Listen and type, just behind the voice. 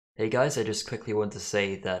Hey guys, I just quickly want to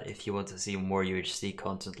say that if you want to see more UHC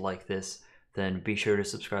content like this, then be sure to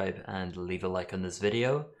subscribe and leave a like on this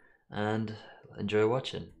video, and enjoy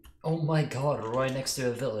watching. Oh my god, right next to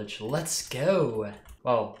a village. Let's go!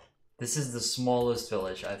 Wow, this is the smallest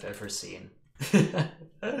village I've ever seen.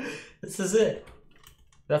 This is it.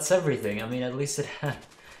 That's everything. I mean, at least it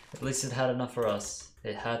had enough for us.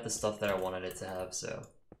 It had the stuff that I wanted it to have, so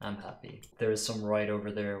I'm happy. There is some right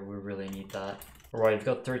over there. We really need that. Alright, I've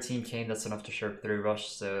got 13 cane, that's enough to Sharp 3 rush,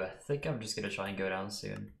 so I think I'm just gonna try and go down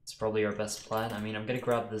soon. It's probably our best plan. I mean, I'm gonna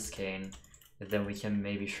grab this cane, and then we can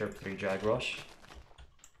maybe Sharp 3 drag rush.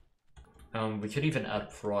 We could even add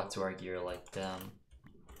proc to our gear, like, damn.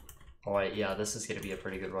 Alright, yeah, this is gonna be a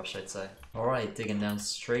pretty good rush, I'd say. Alright, digging down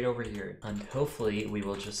straight over here, and hopefully we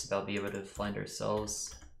will just about be able to find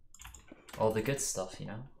ourselves all the good stuff, you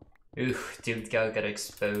know? Ooh, Doomed Cow got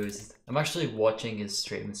exposed. I'm actually watching his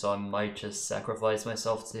stream, so I might just sacrifice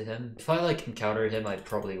myself to him. If I like encounter him, I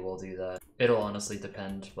probably will do that. It'll honestly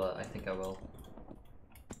depend, but I think I will.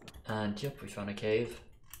 And yep, we found a cave.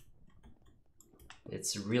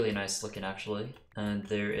 It's really nice looking actually. And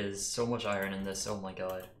there is so much iron in this, oh my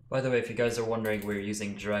god. By the way, if you guys are wondering, we're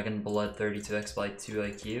using Dragon Blood 32x by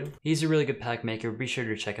 2IQ. He's a really good pack maker, be sure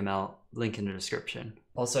to check him out. Link in the description.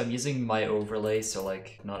 Also, I'm using my overlay, so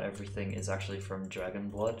like, not everything is actually from Dragon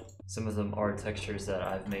Blood. Some of them are textures that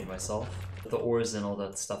I've made myself. The ores and all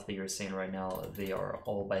that stuff that you're seeing right now, they are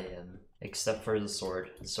all by him. Except for the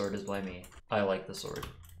sword. The sword is by me. I like the sword.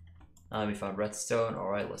 We found redstone,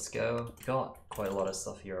 alright, let's go. Got quite a lot of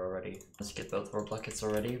stuff here already. Let's get both of our buckets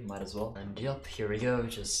already, might as well. And yep, here we go,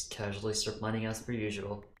 just casually start mining as per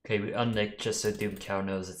usual. Okay, we unnicked just so Doomed Cow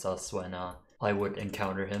knows it's us when I would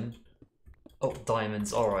encounter him. Oh,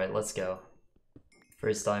 diamonds, alright, let's go.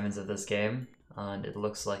 First diamonds of this game, and it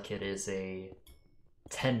looks like it is a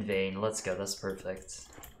 10 vein, let's go, that's perfect.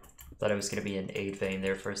 Thought it was gonna be an 8 vein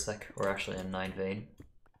there for a sec, or actually a 9 vein.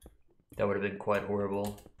 That would have been quite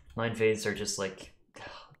horrible. 9 veins are just like,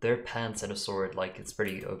 they're pants and a sword, like it's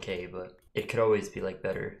pretty okay, but it could always be like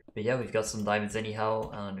better. But yeah, we've got some diamonds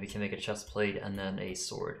anyhow, and we can make a chest plate and then a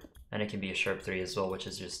sword. And it can be a Sharp 3 as well, which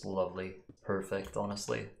is just lovely. Perfect,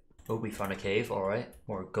 honestly. Oh, we found a cave, alright.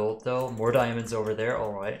 More gold though, more diamonds over there,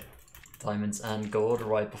 alright. Diamonds and gold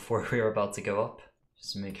right before we are about to go up.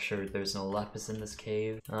 Just to make sure there's no lapis in this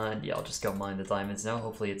cave. And yeah, I'll just go mine the diamonds now.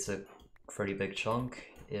 Hopefully it's a pretty big chunk.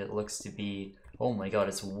 It looks to be... Oh my god,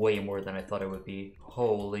 it's way more than I thought it would be.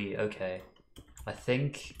 Holy, okay. I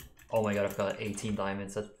think... Oh my god, I've got 18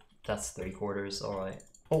 diamonds. That's 3/4, alright.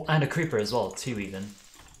 Oh, and a creeper as well, 2 even.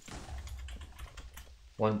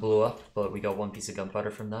 One blew up, but we got 1 piece of gunpowder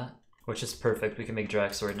from that. Which is perfect, we can make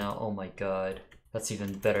drag sword now. Oh my god. That's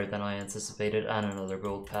even better than I anticipated. And another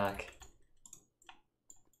gold pack.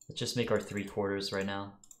 Let's just make our 3/4 right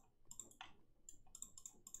now.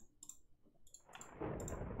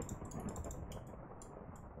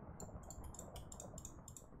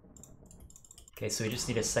 Okay, so we just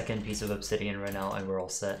need a second piece of obsidian right now and we're all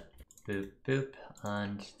set. Boop, boop,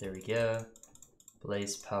 and there we go.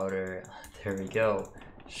 Blaze powder, there we go.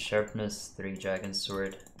 Sharpness 3 dragon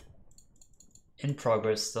sword. In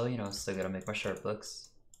progress still, you know, still gotta make my sharp books.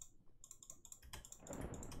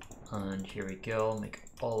 And here we go, make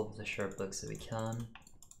all of the sharp books that we can.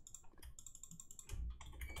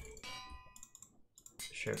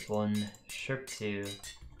 Sharp 1, sharp 2,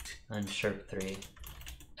 and sharp 3.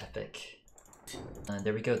 Epic. And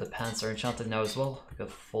there we go, the pants are enchanted now as well. We got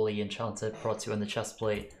fully enchanted, brought 2 on the chest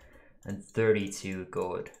plate, and 32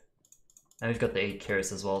 gold. And we've got the 8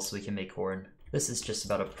 carrots as well, so we can make corn. This is just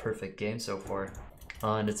about a perfect game so far.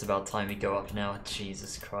 And it's about time we go up now.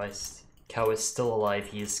 Jesus Christ. Cow is still alive,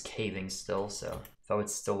 he is caving still, so if I would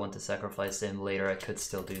still want to sacrifice him later, I could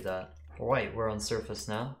still do that. Alright, we're on surface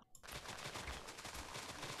now.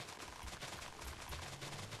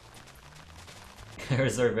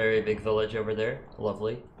 There's our very big village over there.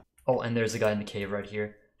 Lovely. Oh, and there's a guy in the cave right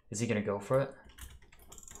here. Is he gonna go for it?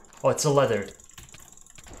 Oh, it's a leather.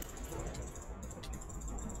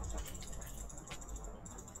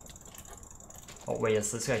 Oh, wait,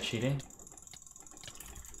 is this guy cheating?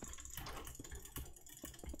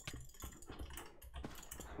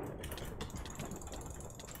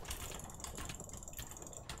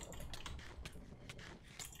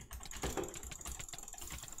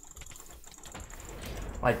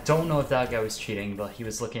 I don't know if that guy was cheating, but he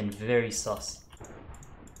was looking very sus.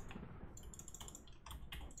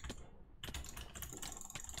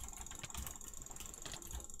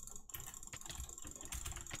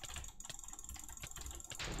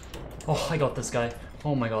 Oh, I got this guy.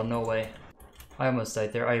 Oh my god, no way. I almost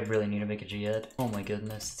died there. I really need to make a G-head. Oh my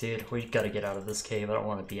goodness, dude. We gotta get out of this cave. I don't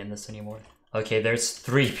want to be in this anymore. Okay, there's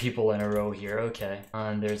 3 people in a row here. Okay.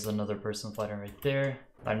 And there's another person fighting right there.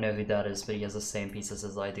 I don't know who that is, but he has the same pieces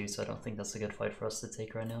as I do, so I don't think that's a good fight for us to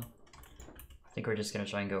take right now. I think we're just gonna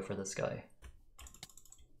try and go for this guy.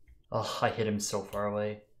 Oh, I hit him so far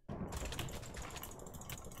away.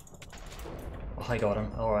 Oh, I got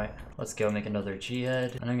him. Alright, let's go make another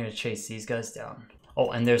G-head. And I'm gonna chase these guys down.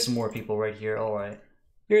 Oh, and there's some more people right here. Alright.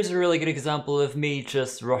 Here's a really good example of me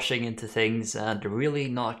just rushing into things and really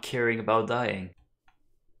not caring about dying.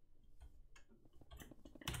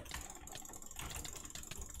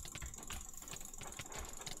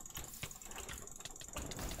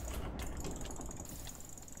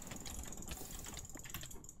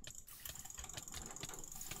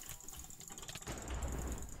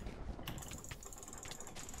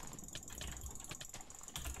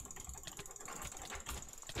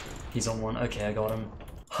 He's on one. Okay, I got him.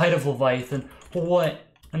 Height of Leviathan. What?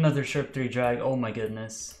 Another Sharp 3 drag. Oh my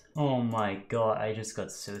goodness. Oh my god, I just got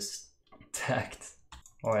so stacked.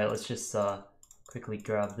 Alright, let's just quickly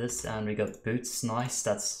grab this, and we got boots. Nice.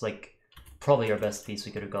 That's like probably our best piece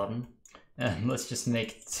we could have gotten. And let's just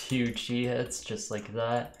make 2 G-heads just like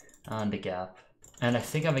that, and a gap. And I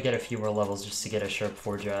think I'm gonna get a few more levels just to get a Sharp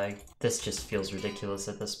 4 drag. This just feels ridiculous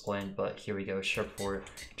at this point, but here we go, Sharp 4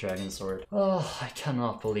 Dragon Sword. Oh, I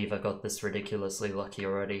cannot believe I got this ridiculously lucky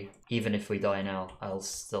already. Even if we die now, I'll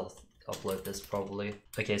still upload this probably.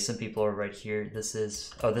 Okay, some people are right here. This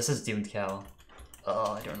is Doomed Cow.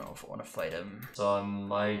 Oh, I don't know if I want to fight him. So I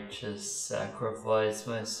might just sacrifice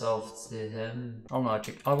myself to him. I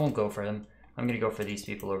won't go for him. I'm gonna go for these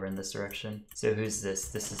people over in this direction. So who's this?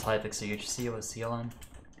 This is Hypixel UHC. What's he on?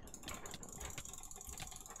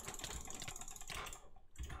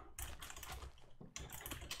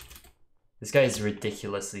 This guy is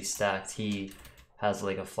ridiculously stacked. He has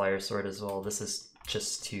like a fire sword as well. This is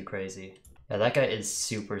just too crazy. Yeah, that guy is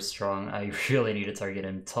super strong. I really need to target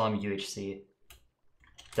him. Tom UHC.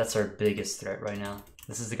 That's our biggest threat right now.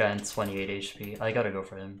 This is the guy on 28 HP. I gotta go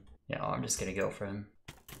for him. Yeah, I'm just gonna go for him.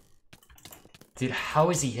 Dude, how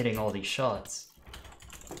is he hitting all these shots?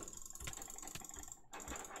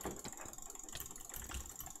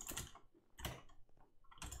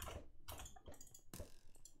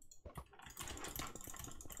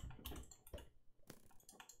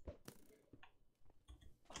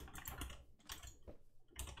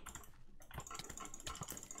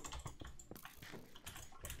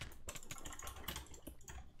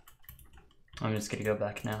 I'm just gonna go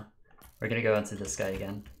back now. We're gonna go into this guy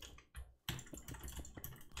again.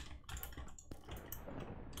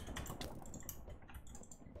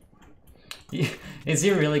 Is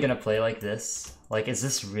he really gonna play like this? Like, is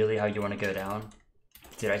this really how you want to go down?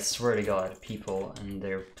 Dude, I swear to god, people and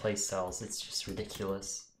their playstyles, it's just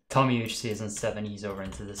ridiculous. Tommy UHC is on 7, he's over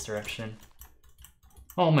into this direction.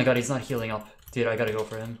 Oh my god, he's not healing up. Dude, I gotta go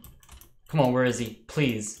for him. Come on, where is he?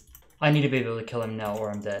 Please. I need to be able to kill him now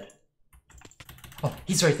or I'm dead. Oh,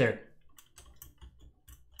 he's right there.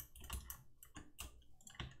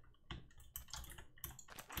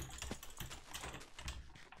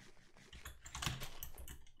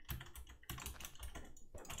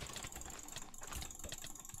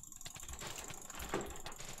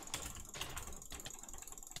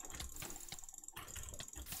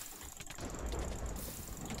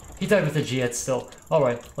 He died with a G-head still.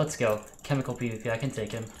 Alright, let's go. Chemical PvP, I can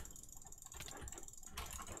take him.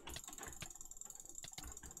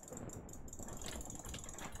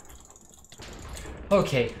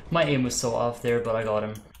 Okay, my aim was so off there, but I got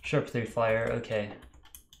him. Sharp 3 fire, okay.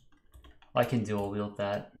 I can dual wield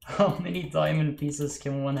that. How many diamond pieces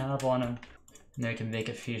can one have on him? And I can make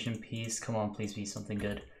a fusion piece. Come on, please be something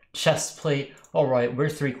good. Chest plate. Alright, we're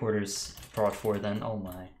 3/4 prod 4 then. Oh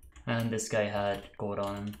my. And this guy had gold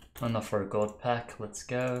on him. Enough for a gold pack. Let's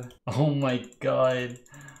go. Oh my god.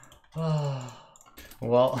 Oh.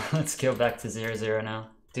 Well, let's go back to 0-0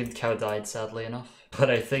 now. Doomed Cow died, sadly enough.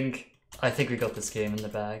 But I think we got this game in the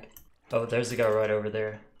bag. Oh, there's a guy right over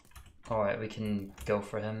there. Alright, we can go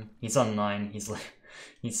for him. He's on 9.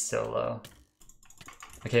 He's so low.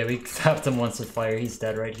 Okay, we tapped him once with fire. He's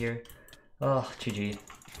dead right here. Oh, GG.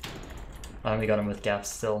 We got him with gaps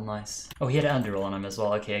still, nice. Oh, he had Underroll on him as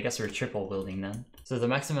well. Okay, I guess we're triple wielding then. So the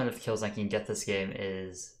maximum amount of kills I can get this game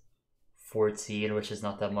is 14, which is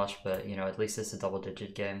not that much, but you know, at least it's a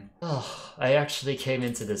double-digit game. Oh, I actually came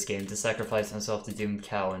into this game to sacrifice myself to Doomed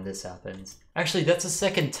Cow and this happens. Actually, that's the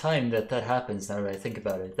second time that happens now that I think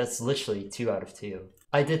about it. That's literally 2 out of 2.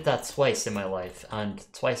 I did that twice in my life, and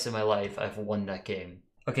twice in my life I've won that game.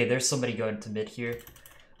 Okay, there's somebody going to mid here.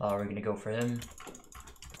 We're gonna go for him.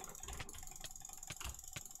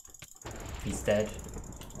 He's dead.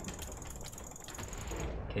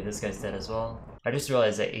 Okay, this guy's dead as well. I just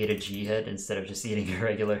realized I ate a G head instead of just eating a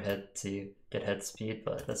regular head to get head speed,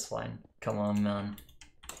 but that's fine. Come on, man.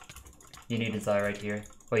 You need to die right here.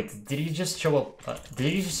 Wait, did he just show up?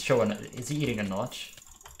 Did he just show is he eating a notch?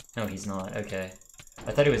 No, he's not. Okay.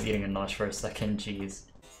 I thought he was eating a notch for a second. Jeez.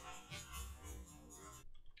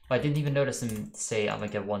 I didn't even notice him say I'm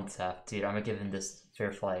gonna get one tap. Dude, I'm gonna give him this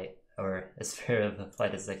fair fight. Or as fair of a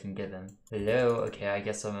fight as I can give him. Hello? Okay, I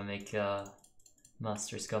guess I'm gonna make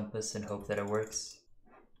Master's Compass and hope that it works.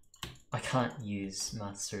 I can't use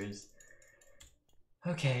Masters.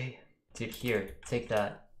 Okay. Dude, here. Take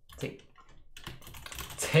that.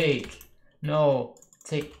 Take! No!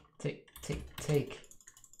 Take!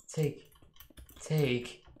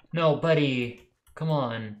 No, buddy! Come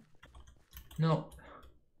on. No.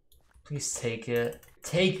 Please take it.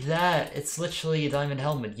 Take that! It's literally a diamond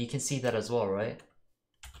helmet. You can see that as well, right?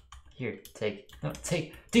 Here, take. No,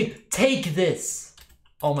 take. Dude, take this!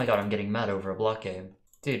 Oh my god, I'm getting mad over a block game.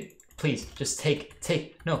 Dude, please, just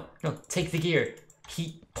take. No, take the gear.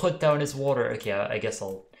 He put down his water. Okay, I guess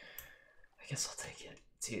I'll take it.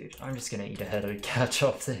 Dude, I'm just gonna eat a head and catch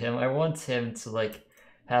up to him. I want him to, like,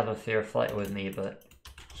 have a fair fight with me, but...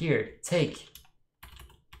 Here, take.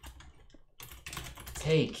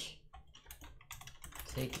 Take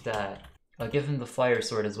that. I'll give him the fire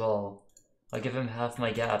sword as well. I'll give him half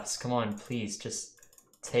my gaps. Come on, please, just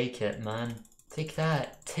take it, man. Take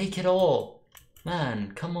that. Take it all.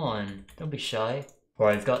 Man, come on. Don't be shy.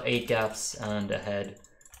 Alright, I've got 8 gaps and a head.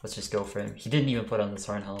 Let's just go for him. He didn't even put on the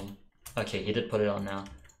Tarn helm. Okay, he did put it on now.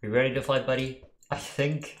 You ready to fight, buddy? I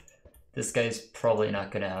think this guy's probably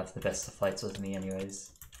not gonna have the best of fights with me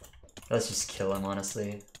anyways. Let's just kill him,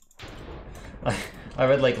 honestly. I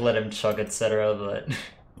would like let him chug, etc., but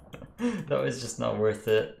that was just not worth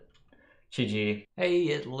it. GG. Hey,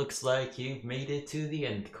 it looks like you've made it to the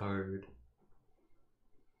end card.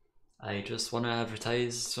 I just want to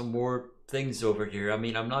advertise some more things over here. I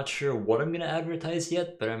mean, I'm not sure what I'm going to advertise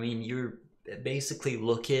yet, but I mean, you're basically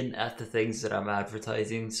looking at the things that I'm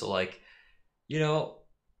advertising. So like, you know,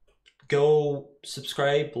 go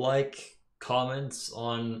subscribe, like, comments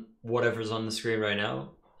on whatever's on the screen right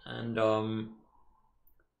now, and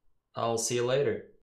I'll see you later.